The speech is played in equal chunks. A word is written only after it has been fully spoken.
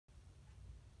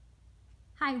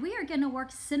Hi, we are going to work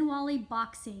Sinwali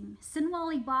Boxing.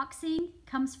 Sinwali Boxing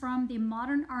comes from the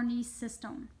modern Arnis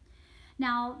system.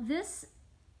 Now, this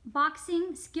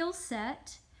boxing skill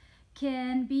set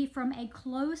can be from a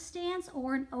closed stance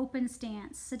or an open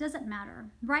stance. It doesn't matter.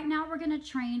 Right now, we're going to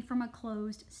train from a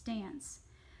closed stance.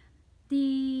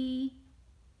 The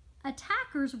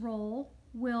attacker's role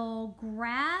will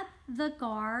grab the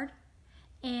guard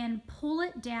and pull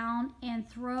it down and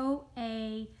throw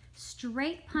a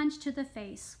straight punch to the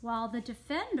face, while the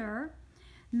defender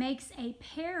makes a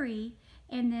parry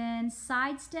and then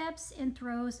sidesteps and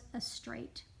throws a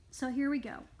straight. So here we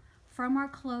go from our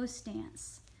closed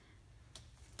stance.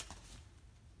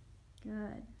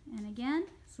 Good. And again,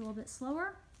 it's a little bit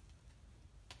slower.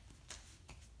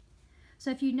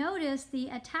 So if you notice the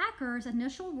attacker's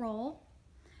initial roll,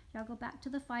 y'all go back to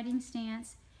the fighting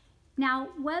stance. Now,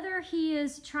 whether he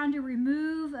is trying to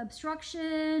remove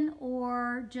obstruction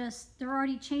or just they're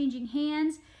already changing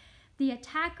hands, the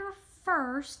attacker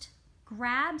first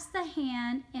grabs the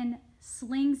hand and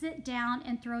slings it down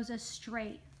and throws a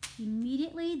straight.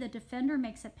 Immediately, the defender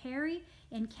makes a parry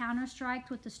and counter strikes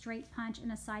with a straight punch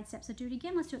and a sidestep. So do it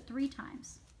again. Let's do it 3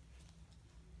 times.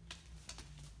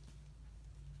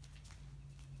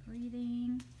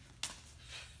 Breathing.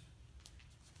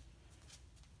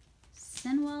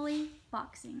 Sinwali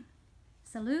Boxing.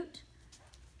 Salute,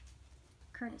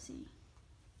 courtesy.